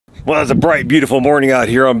Well, it's a bright, beautiful morning out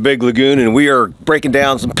here on Big Lagoon, and we are breaking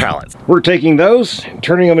down some pallets. We're taking those and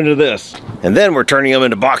turning them into this, and then we're turning them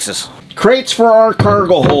into boxes. Crates for our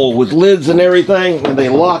cargo hold with lids and everything, and they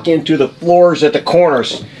lock into the floors at the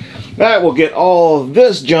corners. That will get all of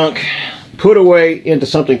this junk put away into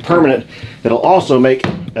something permanent that'll also make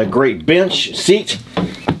a great bench, seat,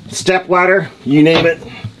 step ladder, you name it.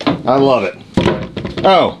 I love it.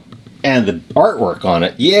 Oh, and the artwork on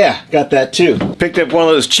it, yeah, got that too. Picked up one of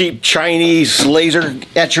those cheap Chinese laser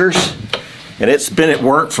etchers, and it's been at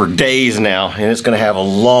work for days now, and it's gonna have a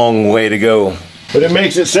long way to go. But it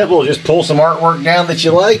makes it simple. Just pull some artwork down that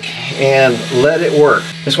you like and let it work.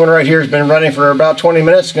 This one right here has been running for about 20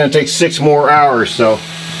 minutes. It's gonna take 6 more hours, so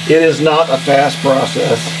it is not a fast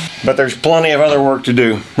process. But there's plenty of other work to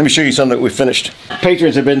do. Let me show you some that we finished.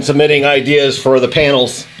 Patrons have been submitting ideas for the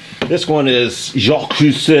panels. This one is Jacques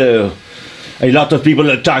Rousseau. A lot of people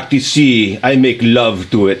attack the sea. I make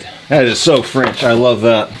love to it. That is so French. I love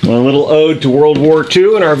that. A little ode to World War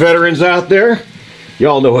II and our veterans out there.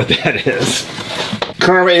 Y'all know what that is.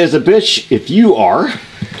 Karma is a bitch if you are.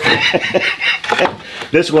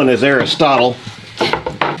 This one is Aristotle.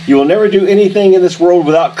 You will never do anything in this world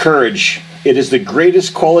without courage. It is the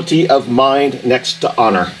greatest quality of mind next to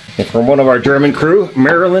honor. And from one of our German crew,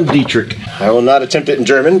 Marilyn Dietrich. I will not attempt it in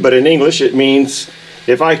German, but in English it means,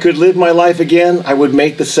 if I could live my life again, I would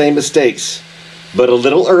make the same mistakes, but a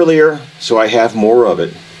little earlier, so I have more of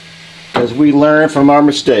it. As we learn from our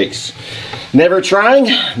mistakes. Never trying,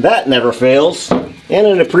 that never fails. And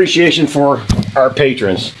an appreciation for our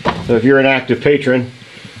patrons. So if you're an active patron,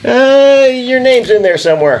 your name's in there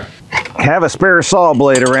somewhere. Have a spare saw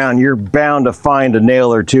blade around. You're bound to find a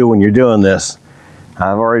nail or two when you're doing this.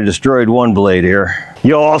 I've already destroyed one blade here.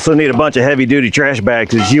 You'll also need a bunch of heavy-duty trash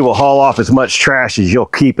bags, as you will haul off as much trash as you'll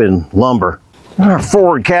keep in lumber. Our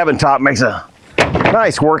forward cabin top makes a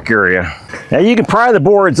nice work area. Now you can pry the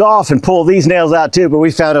boards off and pull these nails out too, but we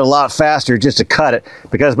found it a lot faster just to cut it,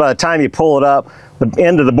 because by the time you pull it up, the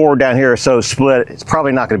end of the board down here is so split, it's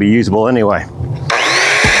probably not going to be usable anyway.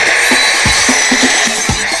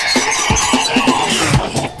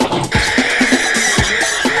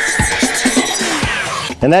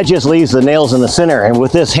 And that just leaves the nails in the center, and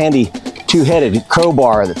with this handy two-headed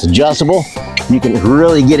crowbar that's adjustable, you can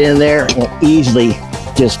really get in there and easily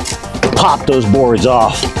just pop those boards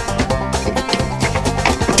off.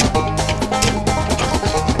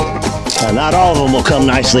 Now, not all of them will come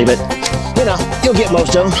nicely, but you know, you'll get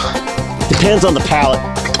most of them. Depends on the pallet.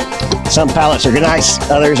 Some pallets are nice,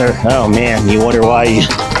 others are, oh man, you wonder why you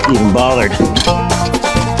even bothered.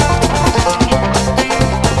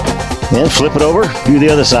 And flip it over, do the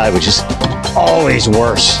other side, which is always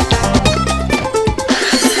worse.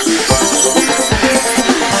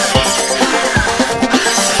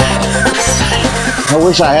 I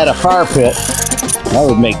wish I had a fire pit. That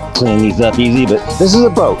would make cleaning these up easy, but this is a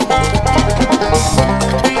boat.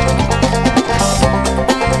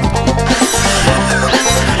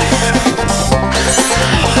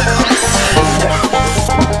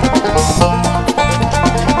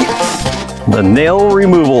 The nail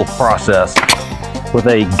removal process with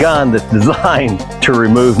a gun that's designed to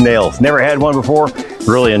remove nails. Never had one before,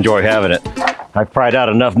 really enjoy having it. I've pried out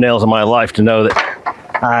enough nails in my life to know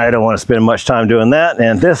that I don't want to spend much time doing that,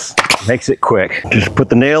 and this makes it quick. Just put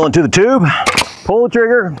the nail into the tube, pull the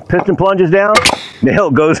trigger, piston plunges down,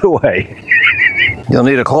 nail goes away. You'll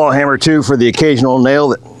need a claw hammer too for the occasional nail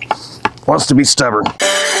that wants to be stubborn.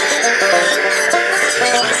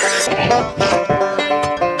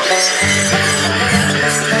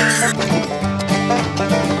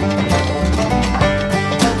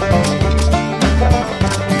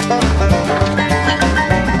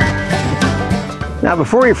 Now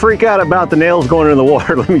before you freak out about the nails going in the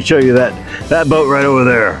water, let me show you that boat right over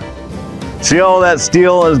there. See all that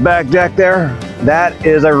steel on his back deck there? That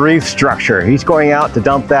is a reef structure. He's going out to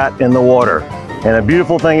dump that in the water. And a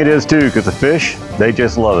beautiful thing it is too, because the fish, they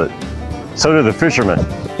just love it. So do the fishermen.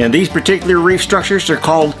 And these particular reef structures are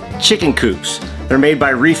called chicken coops. They're made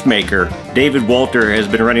by Reef Maker. David Walter has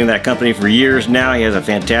been running that company for years now. He has a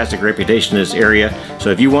fantastic reputation in this area.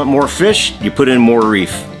 So if you want more fish, you put in more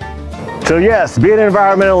reef. So yes, be an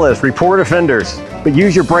environmentalist, report offenders, but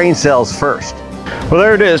use your brain cells first. Well,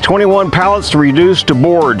 there it is, 21 pallets reduced to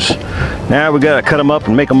boards. Now we gotta cut them up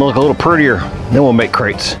and make them look a little prettier. Then we'll make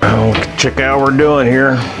crates. Oh, check out what we're doing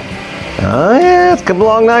here. Oh yeah, it's coming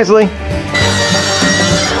along nicely.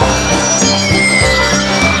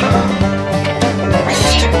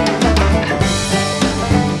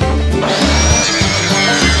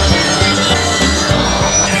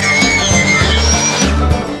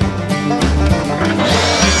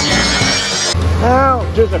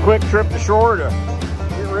 Just a quick trip to shore to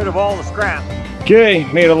get rid of all the scrap.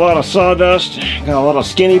 Okay, made a lot of sawdust, got a lot of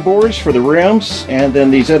skinny boards for the rims, and then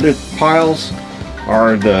these other piles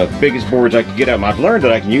are the biggest boards I could get out. I've learned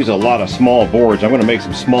that I can use a lot of small boards. I'm going to make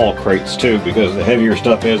some small crates too, because the heavier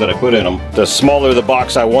stuff is that I put in them, the smaller the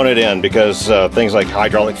box I want it in, because things like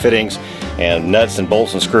hydraulic fittings and nuts and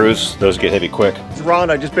bolts and screws, those get heavy quick. It's Ron,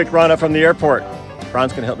 I just picked Ron up from the airport.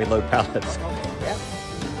 Ron's going to help me load pallets.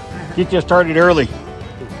 Get you started early.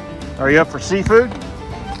 Are you up for seafood?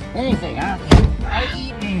 Anything, huh? I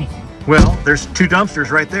eat anything. Well, there's 2 dumpsters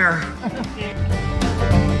right there.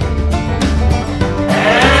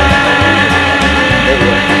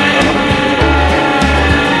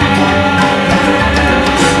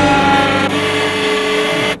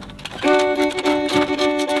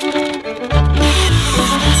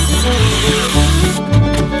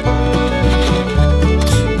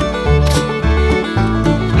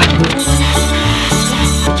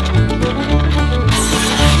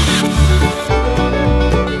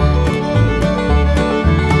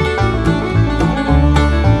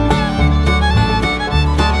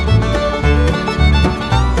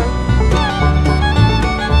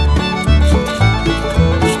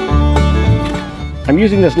 I'm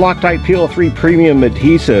using this Loctite PL3 Premium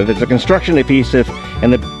adhesive. It's a construction adhesive,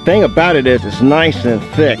 and the thing about it is it's nice and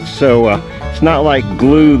thick, so it's not like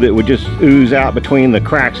glue that would just ooze out between the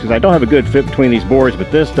cracks, because I don't have a good fit between these boards, but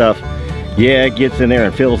this stuff, yeah, it gets in there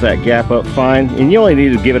and fills that gap up fine. And you only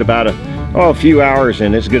need to give it about a few hours,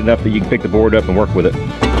 and it's good enough that you can pick the board up and work with it.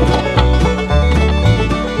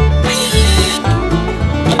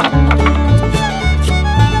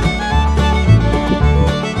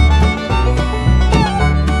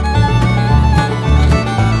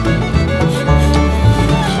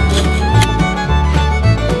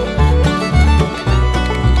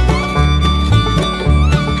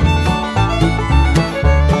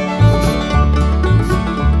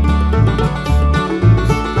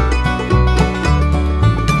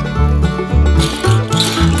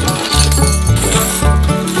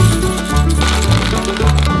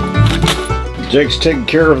 Jake's taking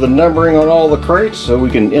care of the numbering on all the crates so we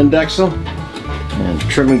can index them and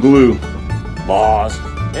trim and glue. Boss.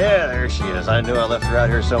 Yeah, there she is. I knew I left her out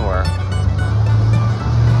here somewhere.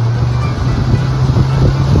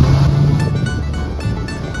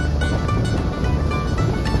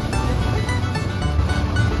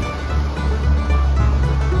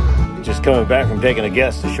 Just coming back from taking a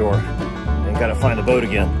guest ashore and gotta find the boat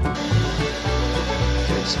again.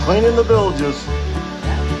 It's cleaning the bilges.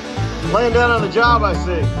 Laying down on the job, I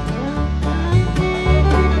see.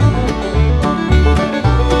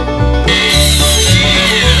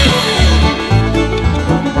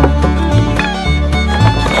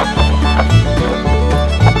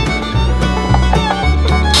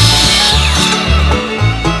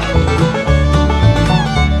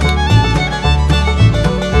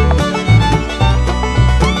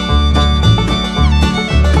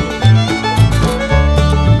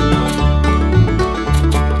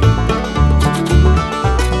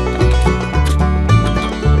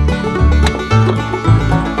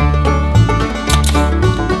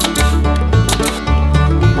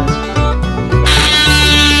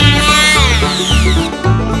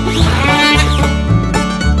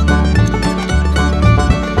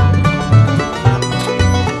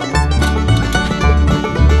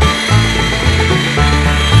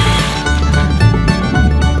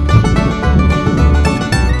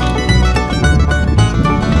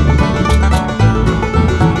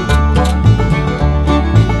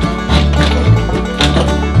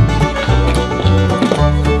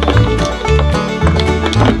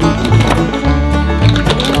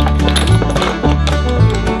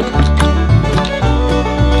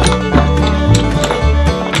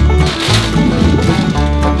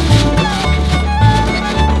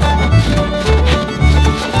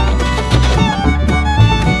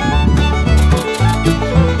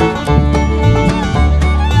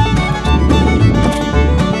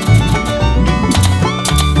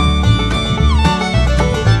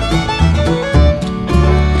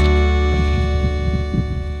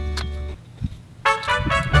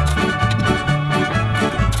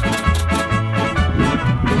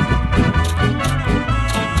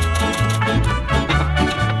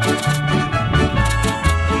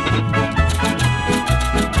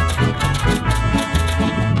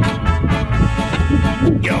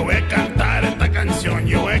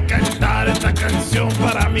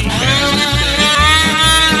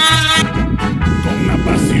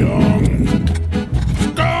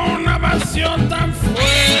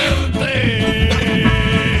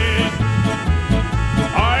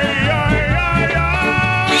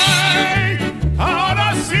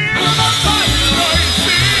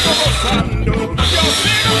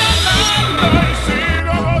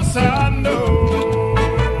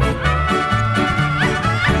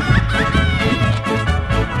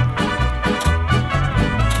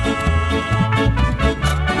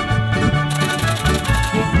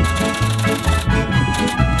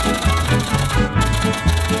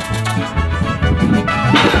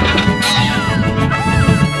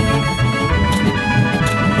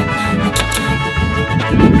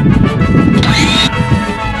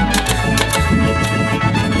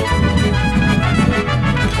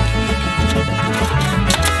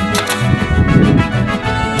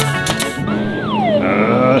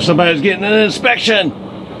 Somebody's getting an inspection.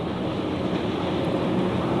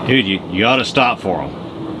 Dude, you ought to stop for them.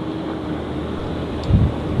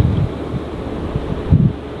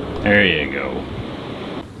 There you go.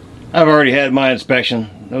 I've already had my inspection.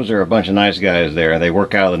 Those are a bunch of nice guys there. They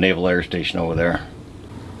work out of the Naval Air Station over there.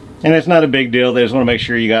 And it's not a big deal. They just want to make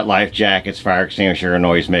sure you got life jackets, fire extinguisher, a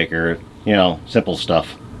noisemaker, you know, simple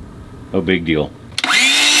stuff. No big deal.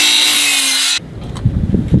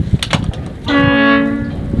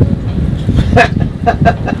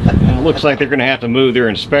 It looks like they're going to have to move their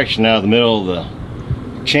inspection out of the middle of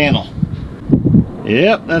the channel.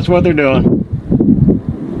 Yep, that's what they're doing.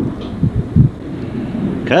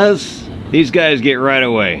 Because these guys get right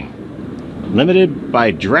away. Limited by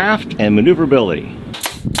draft and maneuverability.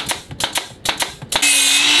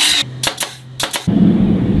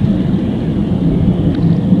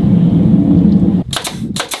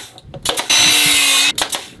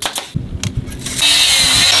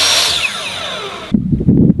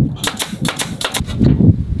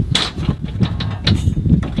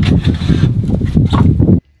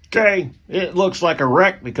 Okay, it looks like a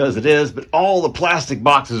wreck because it is, but all the plastic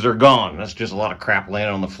boxes are gone. That's just a lot of crap laying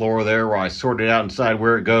on the floor there where I sorted out inside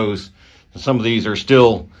where it goes. Some of these are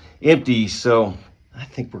still empty, so I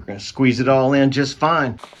think we're going to squeeze it all in just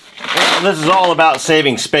fine. Well, this is all about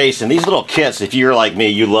saving space, and these little kits, if you're like me,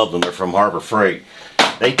 you love them. They're from Harbor Freight.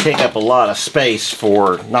 They take up a lot of space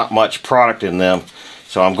for not much product in them.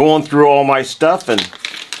 So I'm going through all my stuff and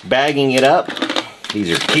bagging it up.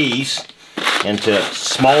 These are keys. Into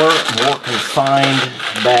smaller, more confined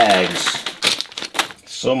bags.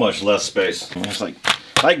 So much less space. It's like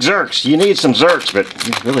Zerks. You need some Zerks, but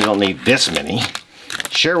you really don't need this many.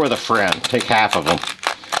 Share with a friend. Take half of them.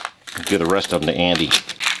 Give the rest of them to Andy.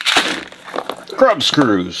 Grub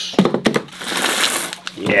screws.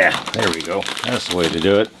 Yeah, there we go. That's the way to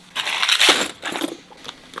do it.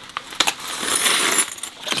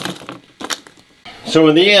 So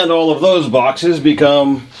in the end, all of those boxes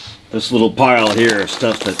become this little pile here of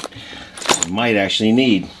stuff that I might actually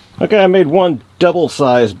need. Okay, I made one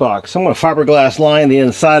double-sized box. I'm going to fiberglass line the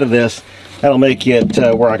inside of this. That'll make it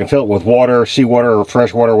where I can fill it with water, seawater, or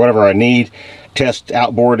fresh water, whatever I need. Test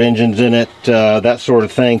outboard engines in it, that sort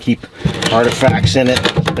of thing. Keep artifacts in it.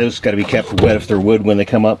 Those got to be kept wet if they're wood when they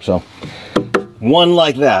come up. So one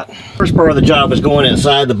like that. First part of the job was going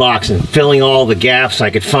inside the box and filling all the gaps I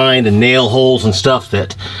could find and nail holes and stuff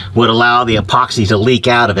that would allow the epoxy to leak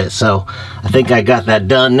out of it. So I think I got that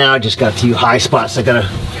done now. I just got a few high spots I gotta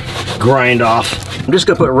grind off. I'm just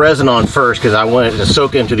gonna put resin on first because I want it to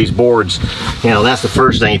soak into these boards. You know, that's the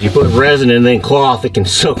first thing. If you put resin and then cloth, it can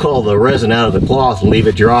soak all the resin out of the cloth and leave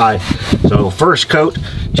it dry. So first coat,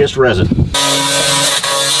 just resin.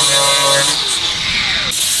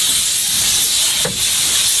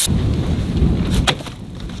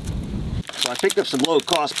 I picked up some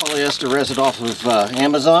low-cost polyester resin off of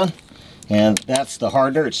Amazon, and that's the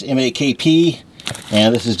hardener. It's MAKP,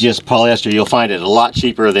 and this is just polyester. You'll find it a lot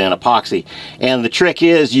cheaper than epoxy. And the trick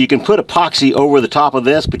is you can put epoxy over the top of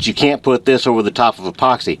this, but you can't put this over the top of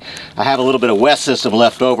epoxy. I have a little bit of West System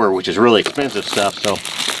left over, which is really expensive stuff, so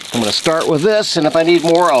I'm going to start with this, and if I need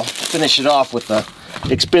more, I'll finish it off with the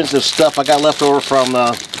expensive stuff I got left over from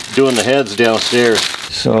doing the heads downstairs.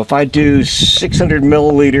 So if I do 600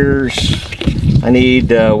 milliliters, I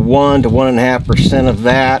need 1 to 1.5% of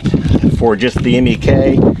that for just the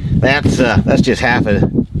MEK. That's just half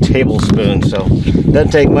a tablespoon, so it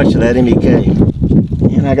doesn't take much of that MEK.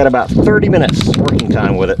 And I got about 30 minutes working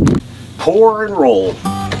time with it. Pour and roll.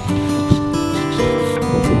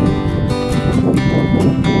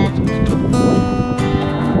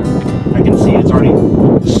 I can see it's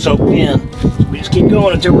already soaked in. We just keep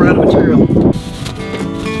going until we're out of material.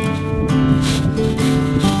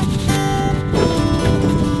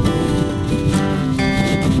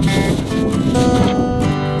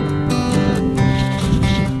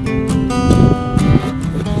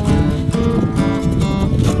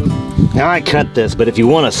 Now I cut this, but if you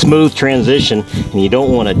want a smooth transition and you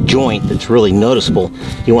don't want a joint that's really noticeable,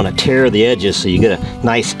 you want to tear the edges so you get a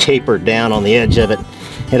nice taper down on the edge of it.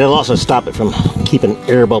 And it'll also stop it from keeping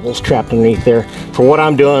air bubbles trapped underneath there. For what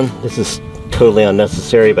I'm doing, this is totally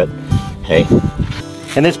unnecessary, but hey.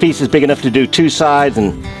 And this piece is big enough to do 2 sides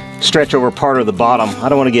and stretch over part of the bottom. I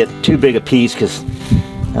don't want to get too big a piece because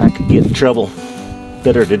I could get in trouble.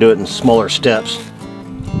 Better to do it in smaller steps.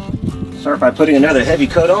 Start by putting another heavy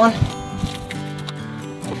coat on.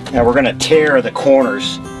 Now we're going to tear the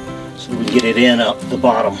corners. So See if we can get it in up the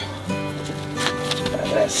bottom.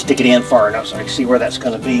 Stick it in far enough so I can see where that's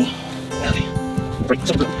going to be.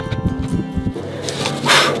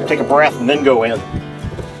 Take a breath and then go in. Way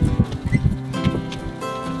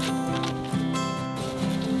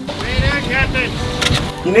there, Captain.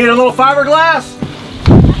 You need a little fiberglass?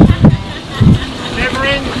 Never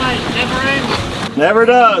ends, mate. Never ends. Never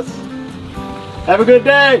does. Have a good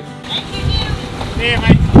day. Yeah,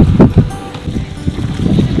 mate.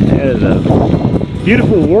 That is a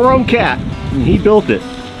beautiful Waterman cat, and he built it.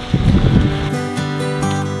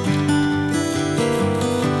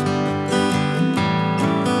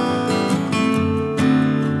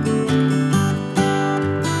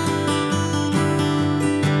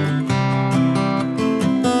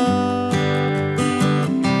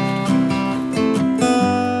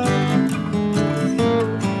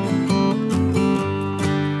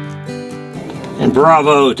 And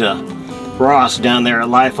bravo to Ross down there at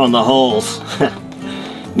Life on the Holes.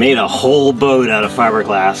 Made a whole boat out of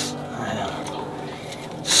fiberglass.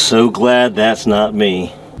 So glad that's not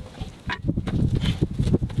me.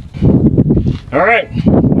 All right,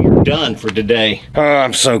 we're done for today.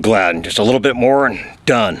 I'm so glad. Just a little bit more and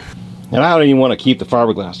done. And I don't even want to keep the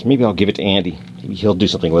fiberglass. Maybe I'll give it to Andy. Maybe he'll do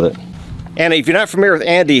something with it. And if you're not familiar with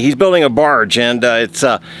Andy, he's building a barge, and it's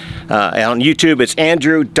on YouTube. It's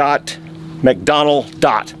Andrew.McDonald.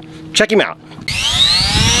 Check him out.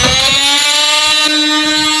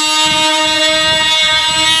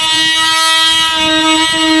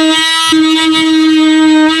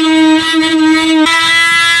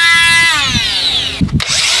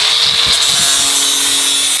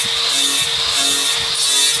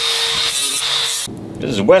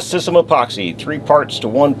 This is West System epoxy, 3 parts to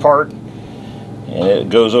 1 part, and it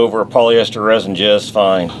goes over a polyester resin just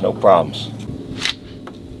fine, no problems.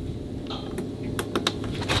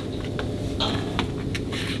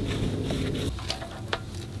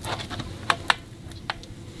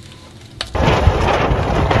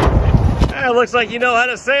 It looks like you know how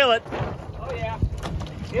to sail it. Oh yeah.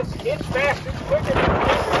 It's fast. It's quicker.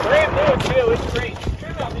 It's brand new too. It's great.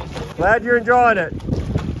 Glad you're enjoying it.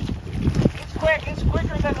 It's quick. It's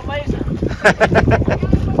quicker than a laser.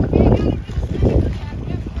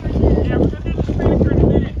 Yeah, we're gonna do the spinnaker in a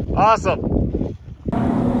minute. Awesome.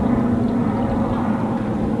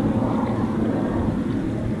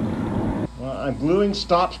 Well, I'm gluing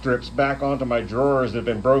stop strips back onto my drawers that have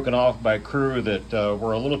been broken off by crew that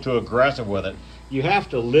were a little too aggressive with it. You have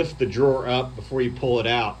to lift the drawer up before you pull it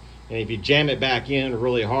out, and if you jam it back in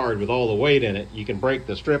really hard with all the weight in it, you can break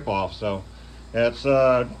the strip off. So that's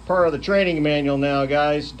part of the training manual now,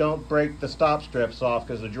 guys. Don't break the stop strips off,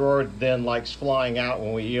 because the drawer then likes flying out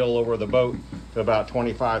when we eel over the boat to about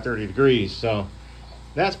 25-30 degrees. So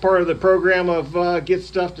that's part of the program of get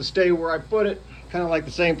stuff to stay where I put it. Kind of like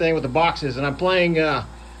the same thing with the boxes. And I'm playing oh,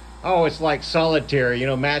 it's like solitaire, you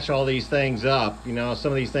know, match all these things up. You know,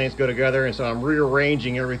 some of these things go together, and so I'm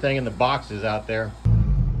rearranging everything in the boxes out there.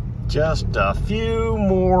 Just a few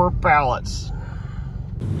more pallets.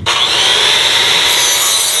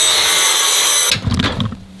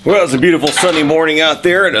 Well, it's a beautiful sunny morning out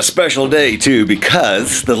there, and a special day too,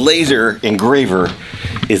 because the laser engraver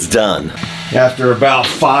is done. After about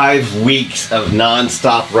 5 weeks of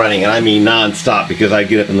non-stop running, and I mean non-stop because I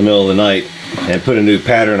get up in the middle of the night and put a new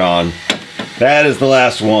pattern on, that is the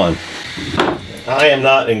last one. I am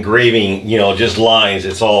not engraving, you know, just lines,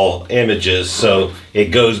 it's all images, so it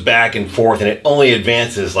goes back and forth, and it only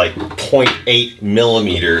advances like 0.8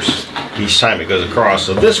 millimeters each time it goes across.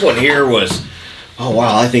 So this one here was, oh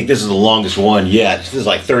wow, I think this is the longest one yet. This is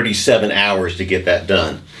like 37 hours to get that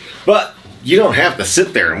done. But you don't have to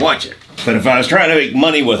sit there and watch it. But if I was trying to make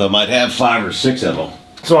money with them, I'd have 5 or 6 of them.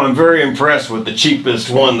 So I'm very impressed with the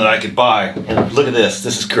cheapest one that I could buy. And look at this,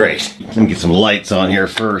 this is great. Let me get some lights on here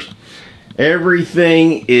first.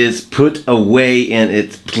 Everything is put away in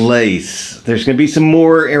its place. There's gonna be some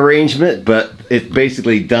more arrangement, but it's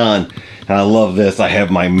basically done. And I love this. I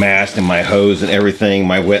have my mast and my hose and everything,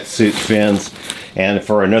 my wetsuit fins. And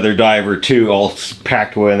for another diver too, all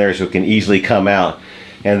packed away in there so it can easily come out.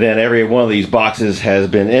 And then every one of these boxes has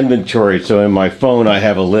been inventoried. So in my phone, I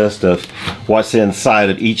have a list of what's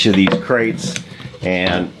inside of each of these crates.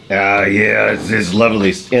 And yeah, it's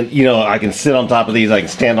lovely. And you know, I can sit on top of these, I can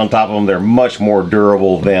stand on top of them. They're much more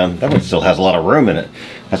durable than, that one still has a lot of room in it.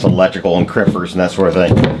 That's electrical and crimpers and that sort of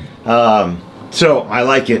thing. So I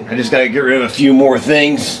like it. I just gotta get rid of a few more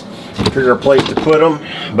things, figure a place to put them,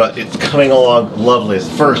 but it's coming along lovely. It's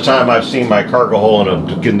the first time I've seen my cargo hole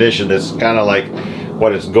in a condition that's kind of like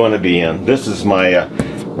what it's going to be in. This is my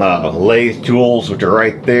lathe tools, which are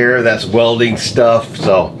right there. That's welding stuff.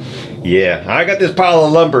 So Yeah, I got this pile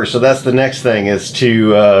of lumber, so that's the next thing is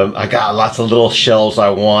to, I got lots of little shelves I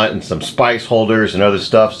want and some spice holders and other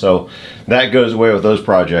stuff, so that goes away with those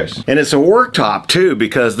projects. And it's a worktop too,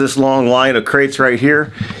 because this long line of crates right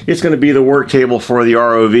here, it's going to be the work table for the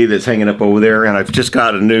ROV that's hanging up over there. And I've just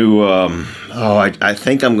got a new, I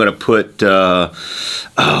think I'm going to put,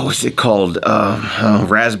 what's it called,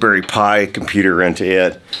 Raspberry Pi computer into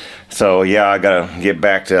it. So yeah, I gotta get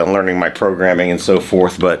back to learning my programming and so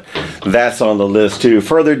forth, but that's on the list too.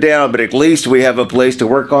 Further down, but at least we have a place to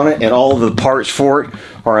work on it, and all of the parts for it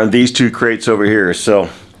are on these two crates over here. So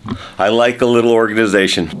I like a little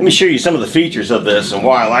organization. Let me show you some of the features of this and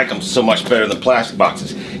why I like them so much better than plastic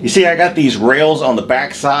boxes. You see, I got these rails on the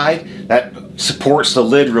back side that supports the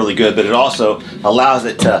lid really good, but it also allows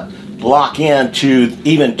it to lock in to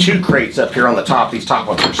even two crates up here on the top. These top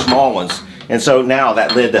ones are small ones. And so now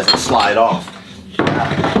that lid doesn't slide off.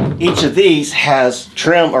 Each of these has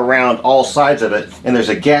trim around all sides of it, and there's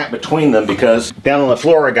a gap between them because down on the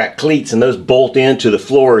floor I got cleats, and those bolt into the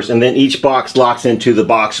floors, and then each box locks into the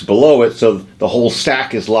box below it, so the whole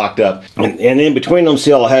stack is locked up. And in between them,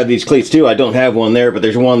 see, I'll have these cleats too. I don't have one there, but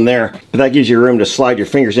there's one there. But that gives you room to slide your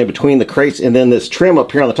fingers in between the crates, and then this trim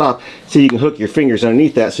up here on the top, so you can hook your fingers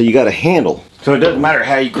underneath that, so you got a handle. So it doesn't matter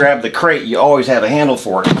how you grab the crate, you always have a handle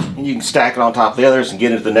for it. And you can stack it on top of the others and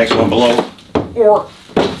get into the next one below, or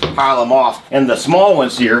pile them off. And the small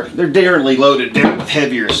ones here, they're differently loaded down with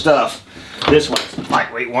heavier stuff. This one's a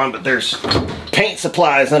lightweight one, but there's paint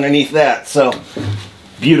supplies underneath that. So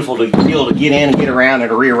beautiful to be able to get in and get around and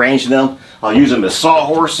to rearrange them. I'll use them as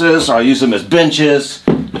sawhorses, or I'll use them as benches.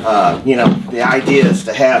 You know, the idea is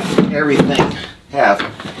to have everything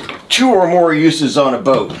have 2 or more uses on a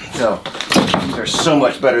boat. So they're so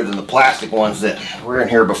much better than the plastic ones that were in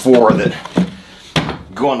here before that are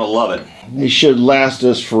going to love it. These should last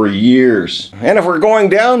us for years. And if we're going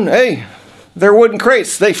down, hey, they're wooden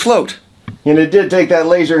crates, they float. And it did take that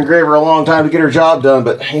laser engraver a long time to get her job done,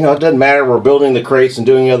 but you know, it doesn't matter, we're building the crates and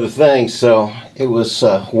doing other things, so it was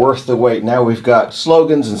worth the wait. Now we've got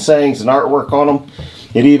slogans and sayings and artwork on them,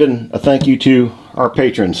 and even a thank you to our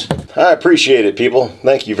patrons. I appreciate it, people.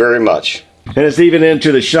 Thank you very much. And it's even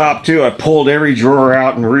into the shop too. I pulled every drawer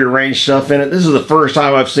out and rearranged stuff in it. This is the first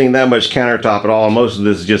time I've seen that much countertop at all. Most of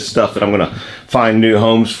this is just stuff that I'm going to find new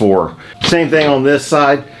homes for. Same thing on this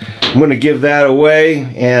side. I'm going to give that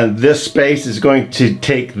away, and this space is going to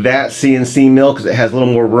take that CNC mill because it has a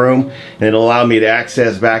little more room, and it'll allow me to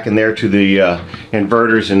access back in there to the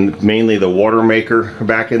inverters and mainly the water maker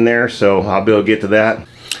back in there, so I'll be able to get to that.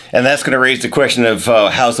 And that's going to raise the question of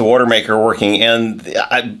how's the water maker working, and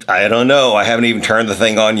I don't know. I haven't even turned the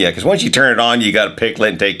thing on yet, because once you turn it on, you got to pickle it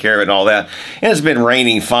and take care of it and all that. And it's been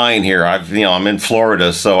raining fine here. I'm in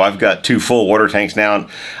Florida, so I've got 2 full water tanks now. And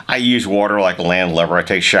I use water like a landlubber. I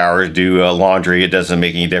take showers, do laundry. It doesn't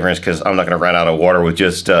make any difference because I'm not going to run out of water with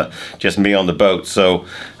just me on the boat. So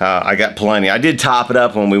I got plenty. I did top it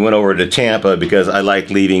up when we went over to Tampa because I like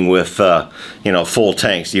leaving with you know, full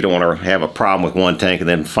tanks. You don't want to have a problem with one tank and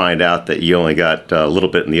then find out that you only got a little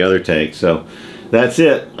bit in the other tank. So that's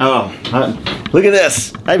it. Oh, look at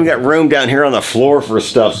this. I even got room down here on the floor for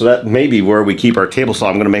stuff, so that may be where we keep our table saw.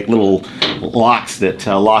 I'm going to make little locks that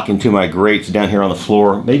lock into my grates down here on the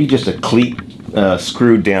floor. Maybe just a cleat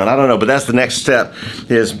screwed down. I don't know, but that's the next step,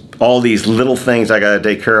 is all these little things I got to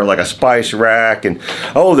take care of, like a spice rack, and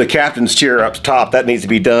oh, the captain's chair up top, that needs to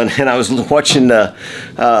be done. And I was watching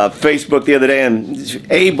Facebook the other day, and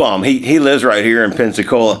A-Bomb, he lives right here in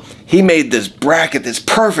Pensacola. He made this bracket that's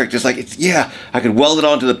perfect. It's like, yeah, I could weld it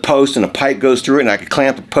onto the post and a pipe goes through it, and I could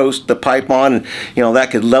clamp the pipe on, and you know,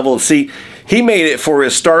 that could level the seat. He made it for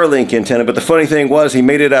his Starlink antenna, but the funny thing was he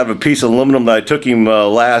made it out of a piece of aluminum that I took him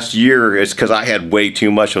last year. It's because I had way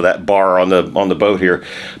too much of that bar on the boat here.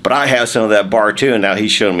 But I have some of that bar too, and now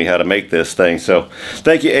he's showing me how to make this thing. So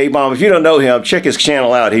thank you, A-Bomb. If you don't know him, check his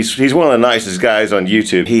channel out. He's one of the nicest guys on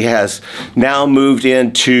YouTube. He has now moved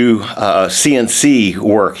into CNC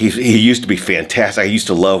work. He used to be fantastic. I used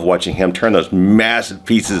to love watching him turn those massive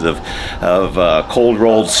pieces of cold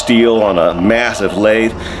rolled steel on a massive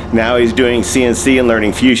lathe. Now he's doing CNC and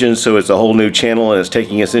learning fusion, so it's a whole new channel and it's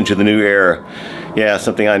taking us into the new era. Yeah,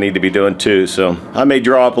 something I need to be doing too. So I may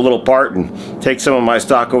draw up a little part and take some of my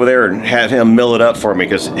stock over there and have him mill it up for me,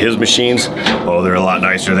 because his machines, oh, they're a lot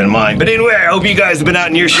nicer than mine. But anyway, I hope you guys have been out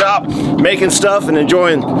in your shop making stuff and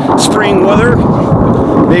enjoying spring weather.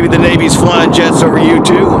 Maybe the Navy's flying jets over you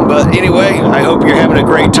too. But anyway, I hope you're having a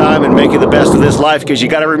great time and making the best of this life, because you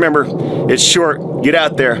got to remember, it's short. Get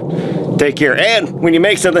out there. Take care. And when you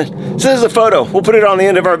make something, send us a photo. We'll put it on the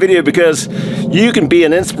end of our video, because you can be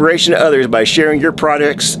an inspiration to others by sharing your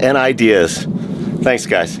projects and ideas. Thanks,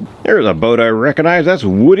 guys. There's a boat I recognize. That's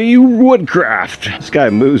Woody Woodcraft. This guy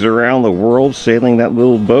moves around the world sailing that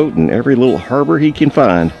little boat in every little harbor he can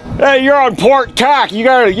find. Hey, you're on port tack.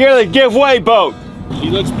 You're the giveaway boat. She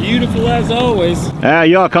looks beautiful as always.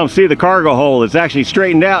 Y'all come see the cargo hold. It's actually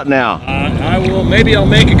straightened out now. I will. Maybe I'll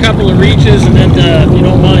make a couple of reaches and then, if you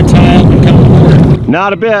don't mind, tie up and come aboard.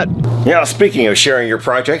 Not a bit. Yeah, speaking of sharing your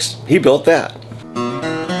projects, he built that.